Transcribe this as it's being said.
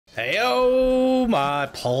Heyo, my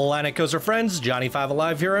Planet Coaster friends, Johnny5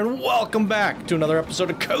 Alive here, and welcome back to another episode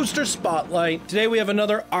of Coaster Spotlight. Today we have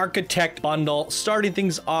another Architect bundle, starting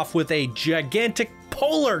things off with a gigantic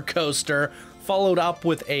polar coaster, followed up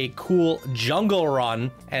with a cool jungle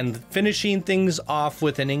run, and finishing things off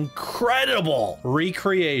with an incredible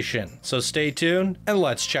recreation. So stay tuned and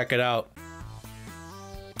let's check it out.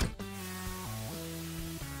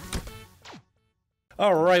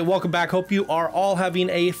 All right, welcome back. Hope you are all having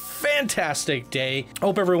a fantastic day.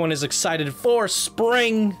 Hope everyone is excited for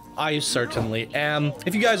spring. I certainly am.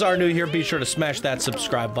 If you guys are new here, be sure to smash that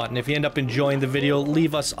subscribe button. If you end up enjoying the video,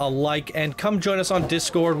 leave us a like and come join us on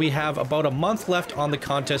Discord. We have about a month left on the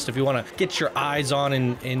contest. If you want to get your eyes on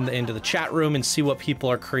into the chat room and see what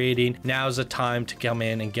people are creating, now's the time to come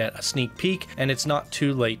in and get a sneak peek. And it's not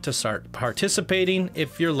too late to start participating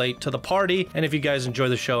if you're late to the party. And if you guys enjoy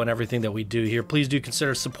the show and everything that we do here, please do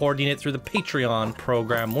consider supporting it through the Patreon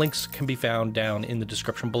program. Links can be found down in the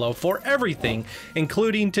description below for everything,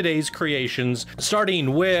 including today's creations,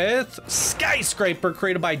 starting with Skyscraper,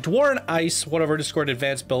 created by Dwarn Ice, one of our Discord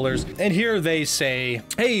advanced builders. And here they say,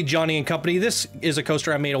 "Hey, Johnny and company, this is a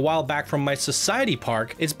coaster I made a while back from my society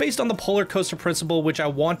park. It's based on the polar coaster principle, which I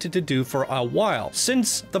wanted to do for a while.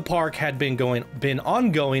 Since the park had been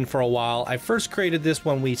ongoing for a while, I first created this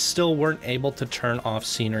when we still weren't able to turn off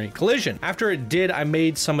scenery collision. After it did, I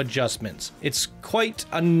made some adjustments. It's quite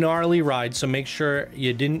a gnarly ride, so make sure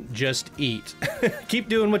you didn't just eat. Keep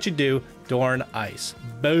doing what you do, Dwarn Ice."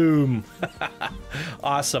 Boom.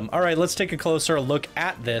 Awesome. All right, let's take a closer look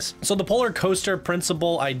at this. So the polar coaster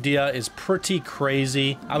principle idea is pretty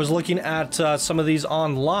crazy. I was looking at some of these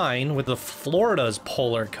online with the Florida's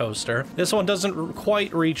polar coaster. This one doesn't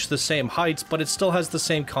quite reach the same heights, but it still has the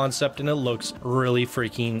same concept, and it looks really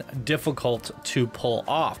freaking difficult to pull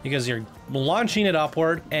off because you're launching it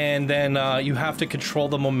upward, and then you have to control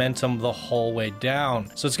the momentum the whole way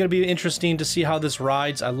down. So it's going to be interesting to see how this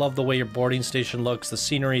rides. I love the way your boarding station looks. The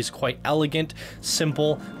scenery is quite elegant,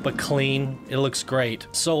 simple, but clean. It looks great.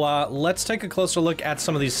 So let's take a closer look at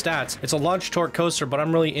some of these stats. It's a launch torque coaster, but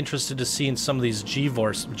I'm really interested to see in some of these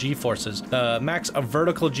G-forces. The max of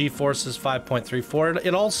vertical G-force is 5.34.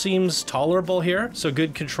 It all seems tolerable here, so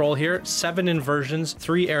good control here. 7 inversions,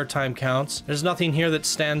 3 airtime counts. There's nothing here that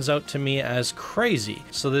stands out to me as crazy.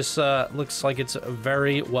 So this looks like it's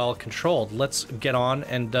very well controlled. Let's get on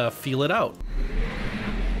and feel it out.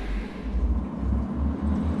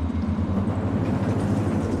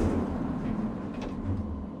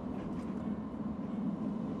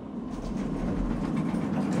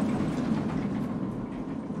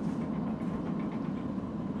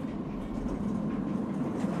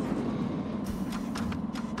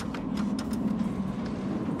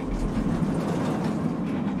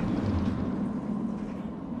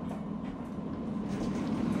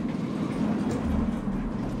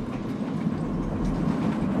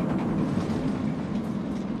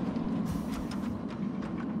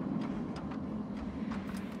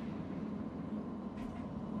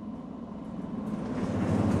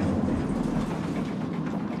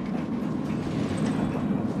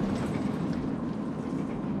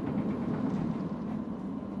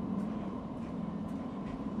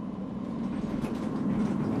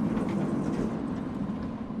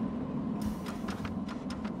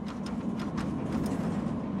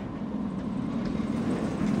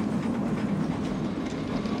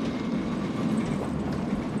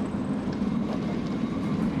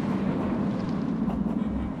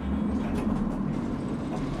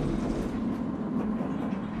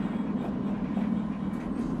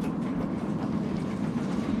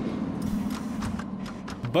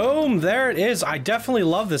 Boom, there it is. I definitely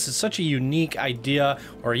love this. It's such a unique idea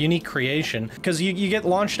or a unique creation because you get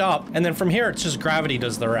launched up, and then from here it's just gravity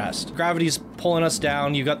does the rest. Gravity's pulling us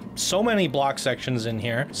down. You got so many block sections in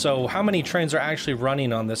here. So how many trains are actually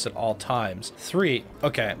running on this at all times? 3.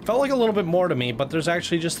 Okay, felt like a little bit more to me, but there's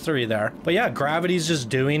actually just 3 there. But yeah, gravity's just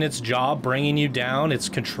doing its job, bringing you down. It's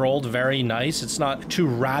controlled very nice. It's not too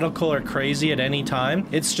radical or crazy at any time.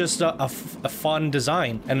 It's just a fun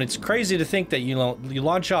design. And it's crazy to think that, you know, you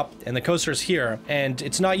launch up and the coaster's here and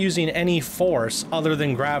it's not using any force other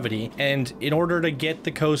than gravity. And in order to get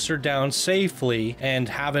the coaster down safely and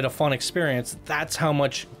have it a fun experience, that's how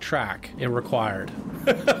much track it required.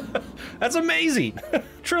 That's amazing.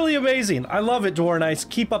 Truly amazing. I love it, Dwarn Ice.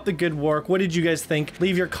 Keep up the good work. What did you guys think?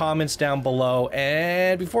 Leave your comments down below.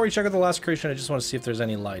 And before we check out the last creation, I just want to see if there's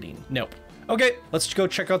any lighting. Nope. Okay, let's go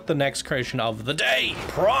check out the next creation of the day.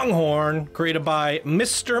 Pronghorn, created by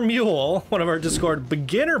Mr.Mule, one of our Discord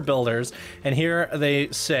beginner builders. And here they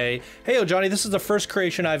say, hey, Johnny, this is the first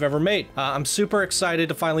creation I've ever made. I'm super excited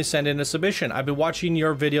to finally send in a submission. I've been watching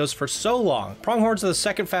your videos for so long. Pronghorns are the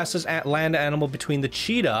second fastest land animal between the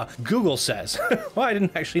cheetah, Google says. Well, I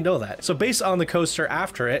didn't actually know that. So based on the coaster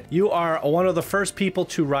after it, you are one of the first people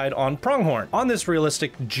to ride on Pronghorn. On this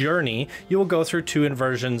realistic journey, you will go through 2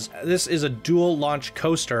 inversions. This is a dual launch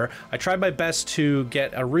coaster. I tried my best to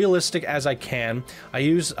get as realistic as I can. I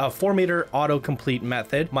use a 4-meter autocomplete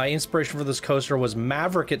method. My inspiration for this coaster was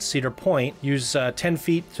Maverick at Cedar Point. Use 10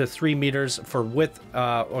 feet to 3 meters for width.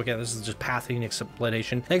 Okay, this is just pathing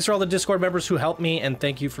explanation. Thanks for all the Discord members who helped me, and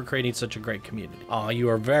thank you for creating such a great community. Oh, you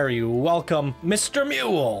are very welcome, Mr.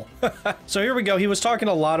 Mule. So here we go. He was talking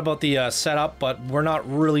a lot about the setup, but we're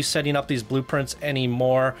not really setting up these blueprints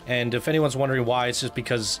anymore. And if anyone's wondering why, it's just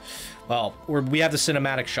because, well, we have the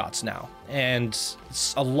cinematic shots now. And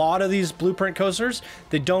a lot of these blueprint coasters,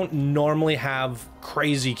 they don't normally have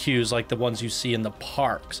crazy queues like the ones you see in the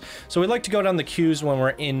parks. So we like to go down the queues when we're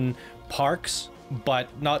in parks, but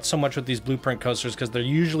not so much with these blueprint coasters because they're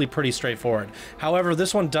usually pretty straightforward. However,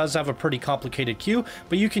 this one does have a pretty complicated queue,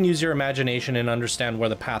 but you can use your imagination and understand where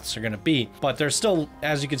the paths are going to be. But there's still,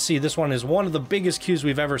 as you can see, this one is one of the biggest queues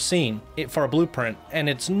we've ever seen for a blueprint, and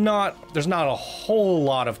there's not a whole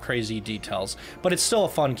lot of crazy details, but it's still a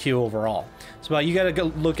fun queue overall. So you got to go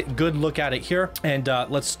good look at it here, and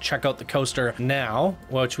let's check out the coaster now,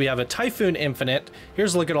 which we have a Typhoon Infinite.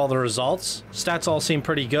 Here's a look at all the results. Stats all seem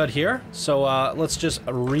pretty good here, so let's just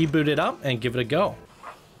reboot it up and give it a go.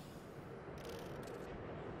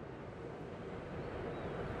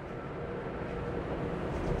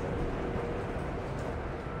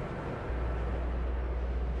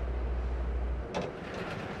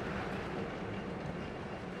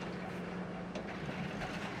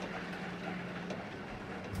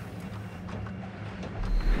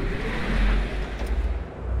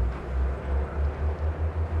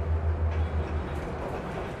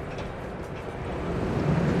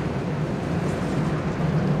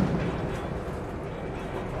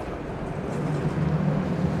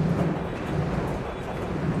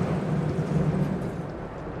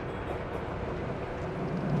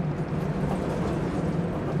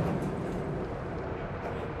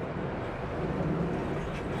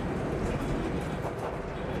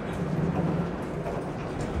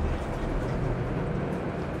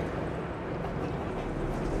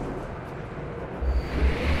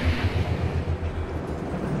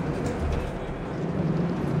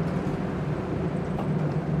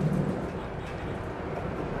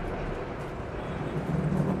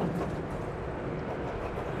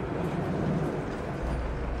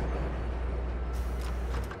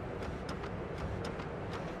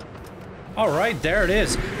 All right, there it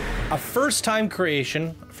is. A first-time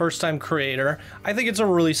creation, first-time creator. I think it's a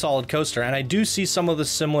really solid coaster, and I do see some of the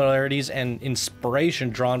similarities and inspiration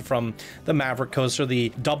drawn from the Maverick coaster,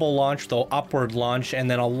 the double launch, the upward launch, and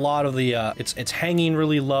then a lot of the it's hanging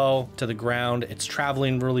really low to the ground, it's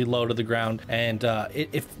traveling really low to the ground, and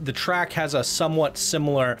if the track has a somewhat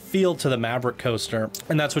similar feel to the Maverick coaster,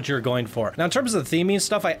 and that's what you're going for. Now, in terms of the theming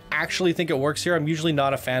stuff, I actually think it works here. I'm usually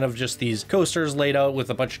not a fan of just these coasters laid out with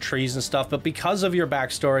a bunch of trees and stuff, but because of your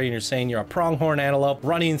backstory and you're saying you're a pronghorn antelope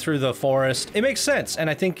running through the forest, it makes sense.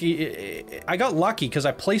 And I think I got lucky because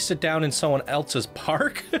I placed it down in someone else's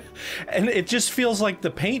park and it just feels like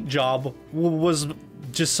the paint job was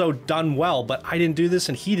just so done well, but I didn't do this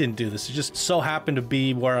and he didn't do this. It just so happened to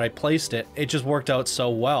be where I placed it. It just worked out so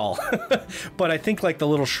well. But I think like the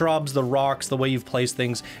little shrubs, the rocks, the way you've placed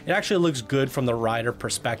things, it actually looks good from the rider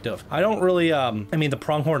perspective. I don't really, I mean, the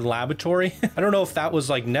Pronghorn Laboratory, I don't know if that was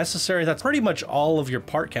like necessary. That's pretty much all of your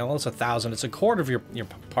part count. Well, it's 1,000. It's a quarter of your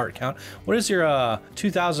part count. What is your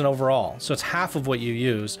 2,000 overall? So it's half of what you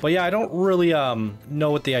use. But yeah, I don't really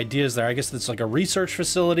know what the idea is there. I guess it's like a research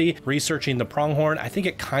facility, researching the Pronghorn. I think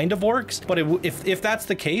it kind of works, but if that's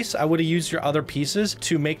the case, I would have used your other pieces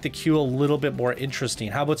to make the queue a little bit more interesting.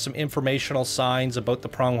 How about some informational signs about the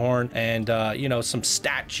Pronghorn and, you know, some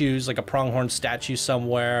statues, like a Pronghorn statue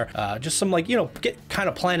somewhere, just some like, you know, get kind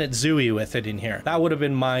of Planet Zoo-y with it in here. That would have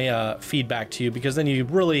been my feedback to you, because then you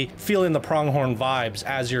really feel in the Pronghorn vibes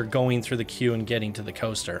as you're going through the queue and getting to the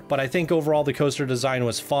coaster. But I think overall the coaster design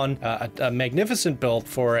was fun, a magnificent build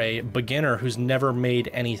for a beginner who's never made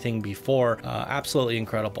anything before. Absolutely absolutely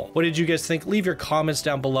incredible. What did you guys think? Leave your comments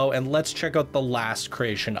down below, and let's check out the last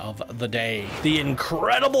creation of the day. The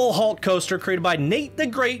Incredible Hulk coaster, created by Nate the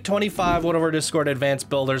Great 25, one of our Discord advanced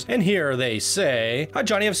builders. And here they say, "Hi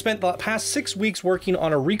Johnny, I've spent the past 6 weeks working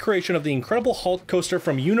on a recreation of the Incredible Hulk coaster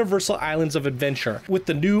from Universal Islands of Adventure with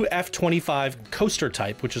the new F25 coaster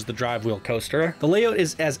type, which is the drive wheel coaster. The layout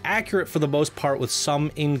is as accurate for the most part, with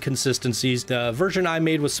some inconsistencies. The version I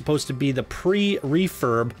made was supposed to be the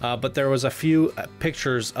pre-refurb, but there was a few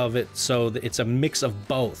pictures of it, so it's a mix of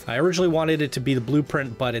both. I originally wanted it to be the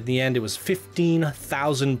blueprint, but in the end it was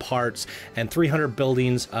 15,000 parts and 300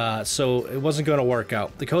 buildings, so it wasn't going to work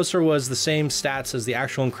out. The coaster was the same stats as the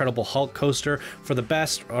actual Incredible Hulk coaster. For the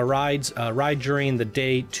best rides, ride during the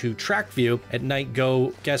day to track view. At night,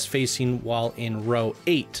 go guest facing while in row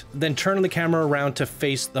 8. Then turn the camera around to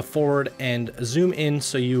face the forward and zoom in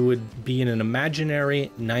so you would be in an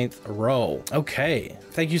imaginary 9th row." Okay,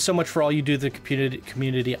 thank you so much for all you do to the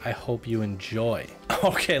community. I hope you enjoy.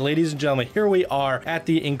 Okay, ladies and gentlemen, here we are at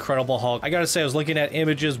the Incredible Hulk. I gotta say, I was looking at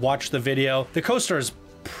images, watched the video. The coaster is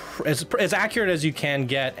as accurate as you can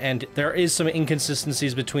get, and there is some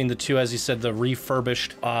inconsistencies between the two, as you said, the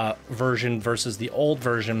refurbished version versus the old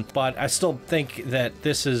version, but I still think that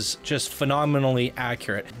this is just phenomenally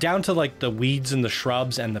accurate, down to like the weeds and the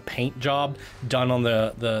shrubs and the paint job done on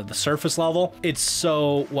the surface level. It's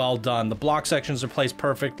so well done. The block sections are placed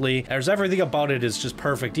perfectly. There's everything about it is just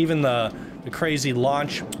perfect, even the crazy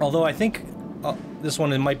launch, although I think this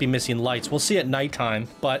one, it might be missing lights. We'll see at nighttime,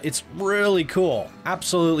 but it's really cool.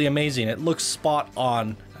 Absolutely amazing. It looks spot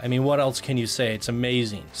on. I mean, what else can you say? It's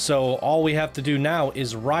amazing. So all we have to do now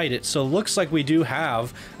is ride it. So it looks like we do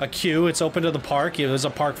have a queue. It's open to the park. It was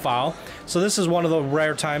a park file. So this is one of the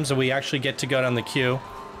rare times that we actually get to go down the queue.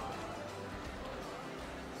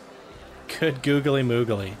 Good googly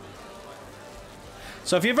moogly.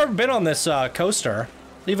 So if you've ever been on this coaster,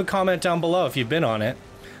 leave a comment down below if you've been on it.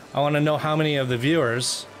 I want to know how many of the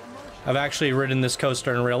viewers have actually ridden this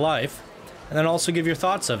coaster in real life, and then also give your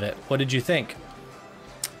thoughts of it. What did you think?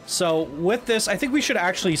 So with this, I think we should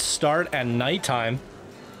actually start at nighttime.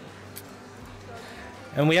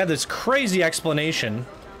 And we had this crazy explanation.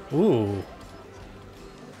 Ooh.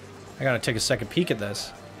 I gotta take a second peek at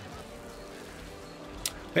this.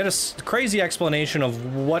 We had a crazy explanation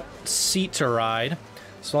of what seat to ride.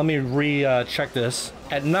 So let me check this.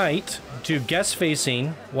 At night, do guest facing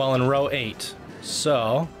while in row 8.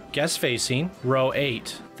 So, guest facing, row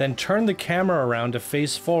 8. Then turn the camera around to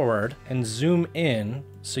face forward and zoom in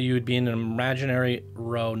so you would be in an imaginary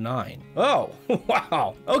row 9. Oh,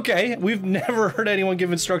 wow. Okay, we've never heard anyone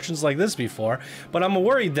give instructions like this before, but I'm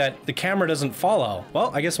worried that the camera doesn't follow.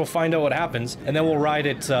 Well, I guess we'll find out what happens, and then we'll ride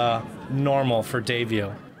it normal for day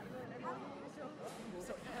view.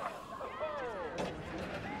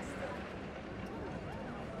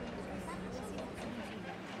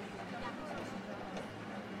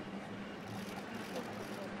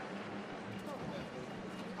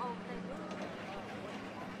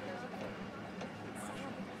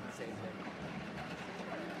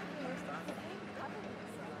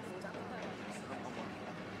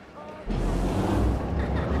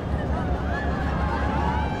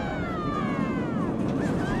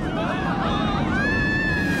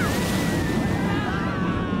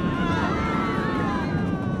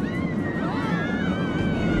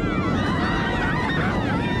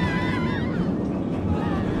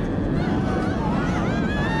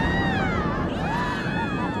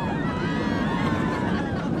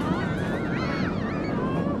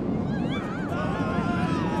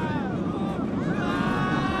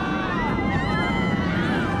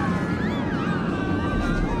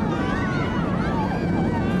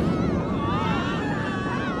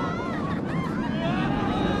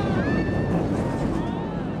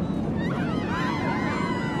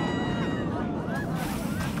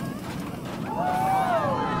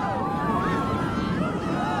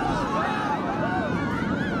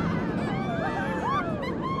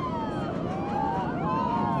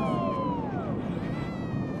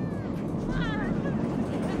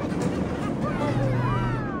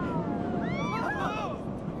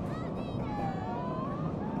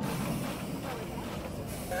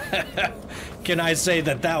 Can I say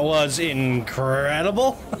that that was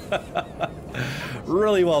incredible?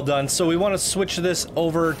 Really well done. So we want to switch this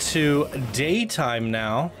over to daytime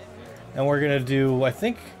now. And we're going to do, I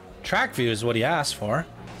think, track view is what he asked for.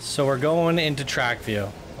 So we're going into track view.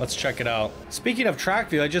 Let's check it out. Speaking of track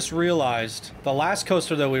view, I just realized the last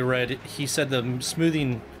coaster that we read, he said the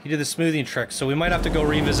smoothing, he did the smoothing trick. So we might have to go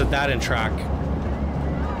revisit that in track.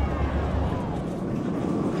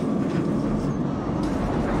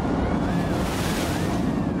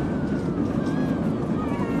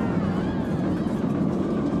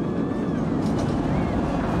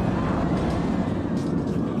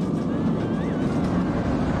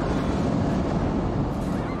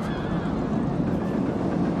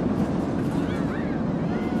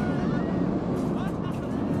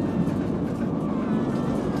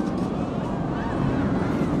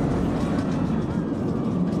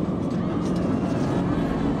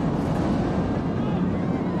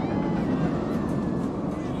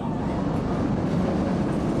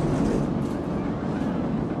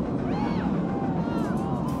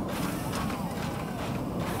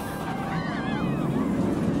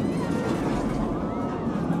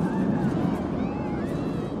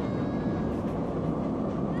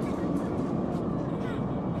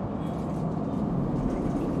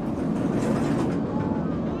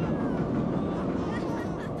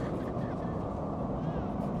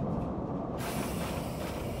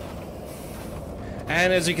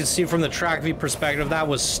 And as you can see from the track view perspective, that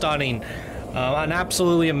was stunning. An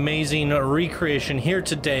absolutely amazing recreation here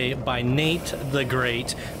today by Nate the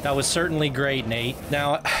Great. That was certainly great, Nate.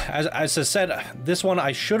 Now, as I said, this one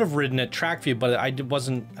I should have ridden at track view, but I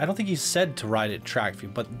don't think he said to ride at track view,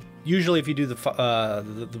 but usually if you do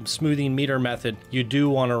the smoothing meter method, you do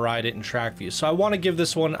want to ride it in track view. So I want to give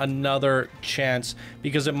this one another chance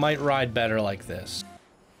because it might ride better like this.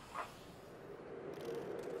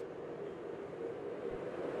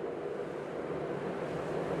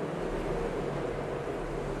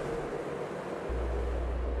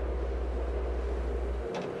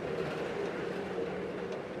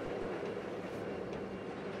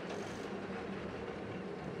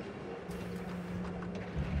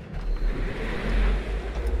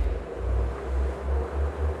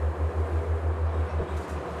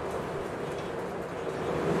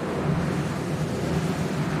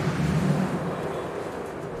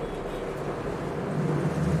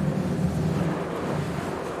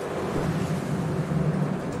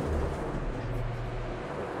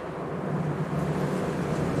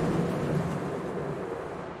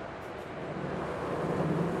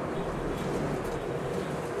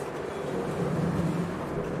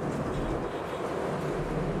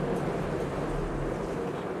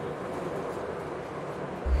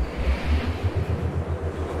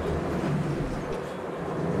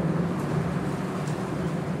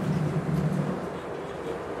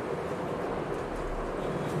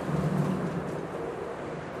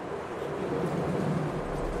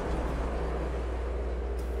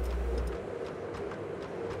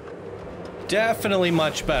 Definitely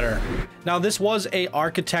much better. Now, this was a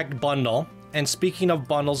Architect bundle. And speaking of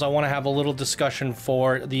bundles, I want to have a little discussion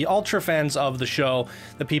for the ultra fans of the show,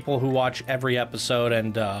 the people who watch every episode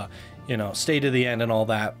and, you know, stay to the end and all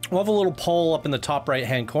that. We'll have a little poll up in the top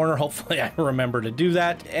right-hand corner. Hopefully I remember to do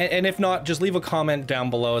that. And if not, just leave a comment down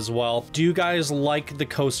below as well. Do you guys like the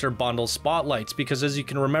coaster bundle spotlights? Because as you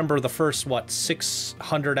can remember, the first, what,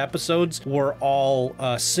 600 episodes were all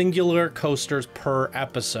singular coasters per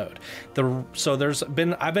episode. So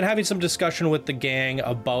I've been having some discussion with the gang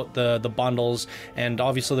about the bundles, and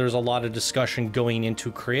obviously there's a lot of discussion going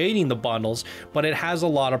into creating the bundles, but it has a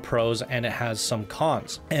lot of pros and it has some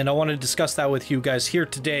cons. And I want to discuss that with you guys here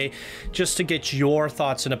today, just to get your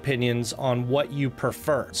thoughts and opinions on what you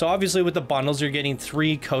prefer. So obviously with the bundles, you're getting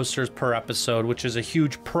 3 coasters per episode, which is a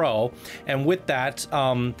huge pro. And with that,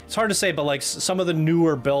 it's hard to say, but like some of the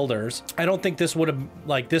newer builders, I don't think this would have,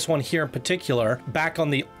 like this one here in particular, back on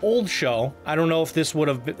the old show, I don't know if this would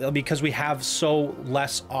have, because we have so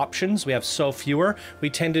less options, we have so fewer, we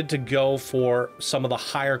tended to go for some of the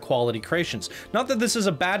higher quality creations. Not that this is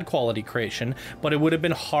a bad quality creation, but it would have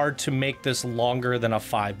been hard to make this longer than a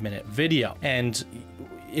 5-minute video. And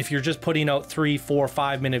if you're just putting out 3, 4,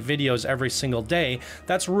 5-minute videos every single day,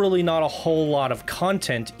 that's really not a whole lot of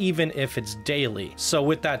content, even if it's daily. So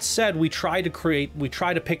with that said, we try to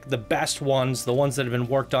pick the best ones, the ones that have been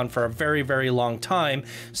worked on for a very, very long time,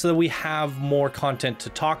 so that we have more content to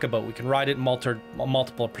talk about. We can ride it in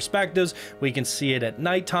multiple perspectives. We can see it at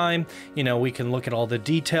nighttime. You know, we can look at all the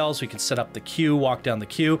details. We can set up the queue, walk down the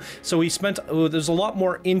queue. So we spent, there's a lot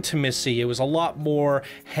more intimacy. It was a lot more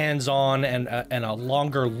hands-on and a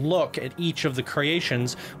longer look at each of the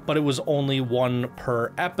creations, but it was only 1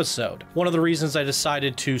 per episode. One of the reasons I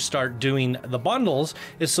decided to start doing the bundles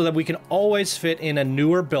is so that we can always fit in a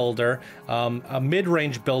newer builder, a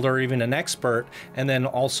mid-range builder, or even an expert, and then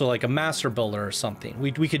also like a master builder or something.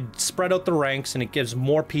 We could spread out the ranks, and it gives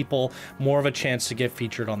more people more of a chance to get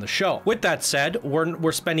featured on the show. With that said,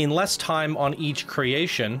 we're spending less time on each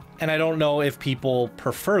creation, and I don't know if people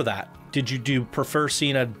prefer that. Did you prefer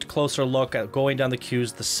seeing a closer look at going down the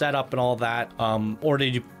queues, the setup and all that? Or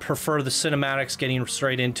did you prefer the cinematics, getting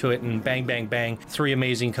straight into it and bang, bang, bang, 3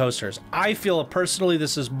 amazing coasters? I feel personally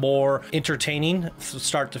this is more entertaining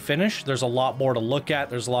start to finish. There's a lot more to look at.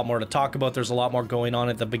 There's a lot more to talk about. There's a lot more going on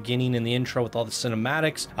at the beginning in the intro with all the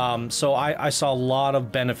cinematics. So I saw a lot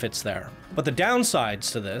of benefits there. But the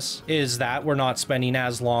downsides to this is that we're not spending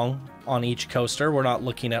as long on each coaster. We're not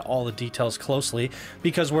looking at all the details closely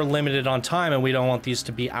because we're limited on time and we don't want these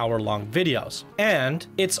to be hour-long videos. And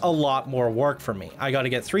it's a lot more work for me. I got to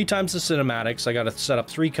get 3 times the cinematics. I got to set up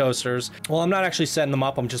 3 coasters. Well, I'm not actually setting them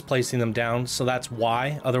up. I'm just placing them down. So that's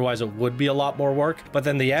why. Otherwise, it would be a lot more work. But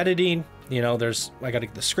then the editing, you know, I got to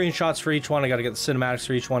get the screenshots for each one, I got to get the cinematics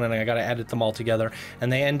for each one, and I got to edit them all together. And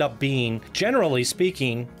they end up being, generally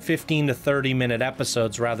speaking, 15 to 30 minute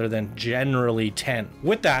episodes rather than generally 10.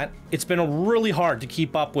 With that, it's been really hard to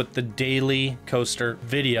keep up with the daily coaster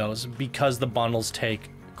videos because the bundles take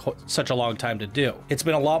such a long time to do. It's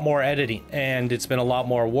been a lot more editing and it's been a lot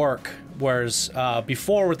more work Whereas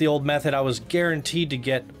before with the old method, I was guaranteed to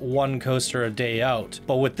get 1 coaster a day out.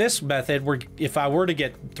 But with this method, if I were to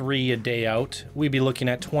get 3 a day out, we'd be looking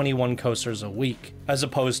at 21 coasters a week, as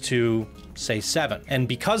opposed to, say, 7. And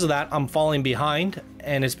because of that, I'm falling behind,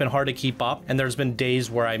 and it's been hard to keep up, and there's been days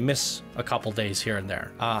where I miss a couple days here and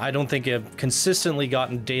there. I don't think I've consistently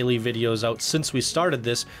gotten daily videos out since we started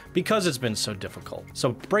this because it's been so difficult.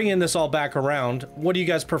 So bringing this all back around, what do you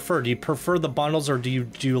guys prefer? Do you prefer the bundles, or do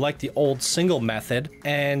you like the old single method?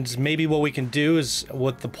 And maybe what we can do is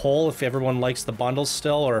with the poll, if everyone likes the bundles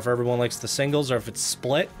still, or if everyone likes the singles, or if it's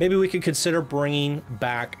split, maybe we could consider bringing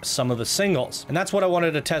back some of the singles. And that's what I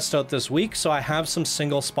wanted to test out this week. So I have some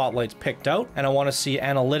single spotlights picked out, and I want to see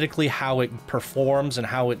analytically how it performs and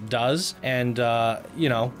how it does. And you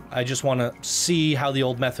know, I just want to see how the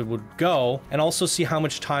old method would go, and also see how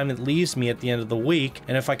much time it leaves me at the end of the week,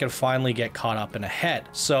 and if I can finally get caught up and ahead.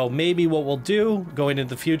 So maybe what we'll do going into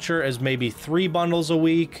the future is maybe 3 bundles a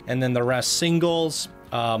week and then the rest singles.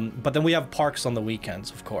 But then we have parks on the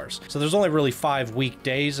weekends, of course. So there's only really 5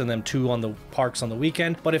 weekdays and then 2 on the parks on the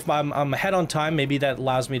weekend. But if I'm ahead on time, maybe that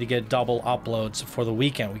allows me to get double uploads for the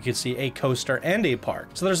weekend. We could see a coaster and a park.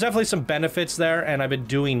 So there's definitely some benefits there, and I've been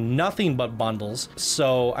doing nothing but bundles.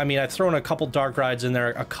 So, I mean, I've thrown a couple dark rides in there,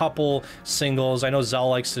 a couple singles. I know Zell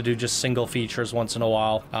likes to do just single features once in a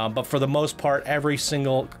while. But for the most part, every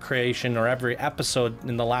single creation or every episode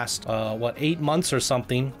in the last, 8 months or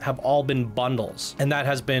something have all been bundles. And that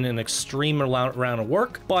has been an extreme round of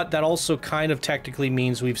work, but that also kind of technically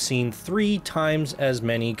means we've seen 3 times as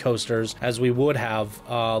many coasters as we would have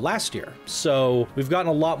last year. So we've gotten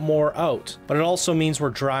a lot more out, but it also means we're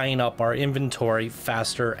drying up our inventory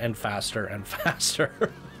faster and faster and faster.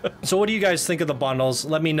 So what do you guys think of the bundles?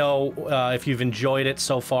 Let me know if you've enjoyed it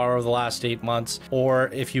so far over the last 8 months, or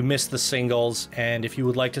if you missed the singles, and if you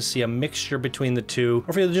would like to see a mixture between the two, or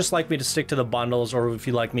if you'd just like me to stick to the bundles, or if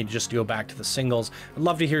you'd like me to just go back to the singles. I'd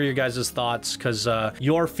love to hear your guys' thoughts, because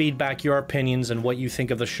your feedback, your opinions, and what you think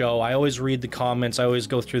of the show. I always read the comments, I always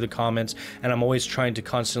go through the comments, and I'm always trying to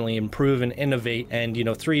constantly improve and innovate. And, you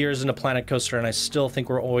know, 3 years into Planet Coaster, and I still think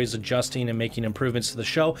we're always adjusting and making improvements to the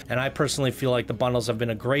show. And I personally feel like the bundles have been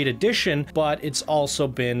a great addition, but it's also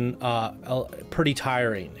been pretty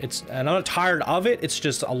tiring. And I'm not tired of it, it's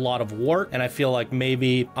just a lot of work, and I feel like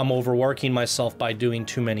maybe I'm overworking myself by doing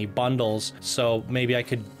too many bundles, so maybe I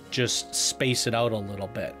could just space it out a little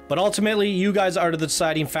bit. But ultimately, you guys are the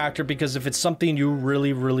deciding factor, because if it's something you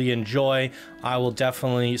really, really enjoy, I will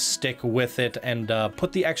definitely stick with it and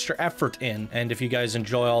put the extra effort in. And if you guys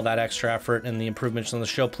enjoy all that extra effort and the improvements on the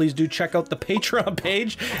show, please do check out the Patreon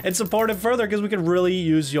page and support it further, because we could really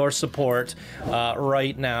use your support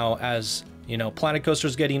right now. As you know, Planet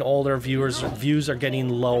Coaster's getting older, views are getting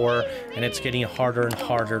lower, and it's getting harder and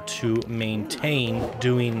harder to maintain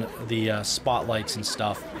doing the spotlights and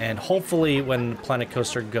stuff. And hopefully when Planet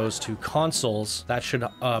Coaster goes to consoles, that should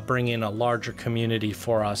bring in a larger community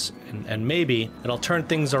for us, and maybe it'll turn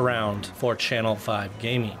things around for Channel 5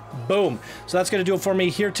 Gaming. Boom. So that's going to do it for me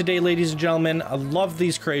here today, ladies and gentlemen. I love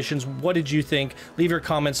these creations. What did you think? Leave your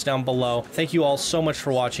comments down below. Thank you all so much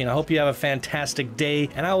for watching. I hope you have a fantastic day,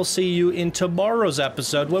 and I will see you in tomorrow's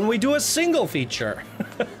episode when we do a single feature.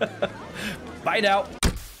 Bye now.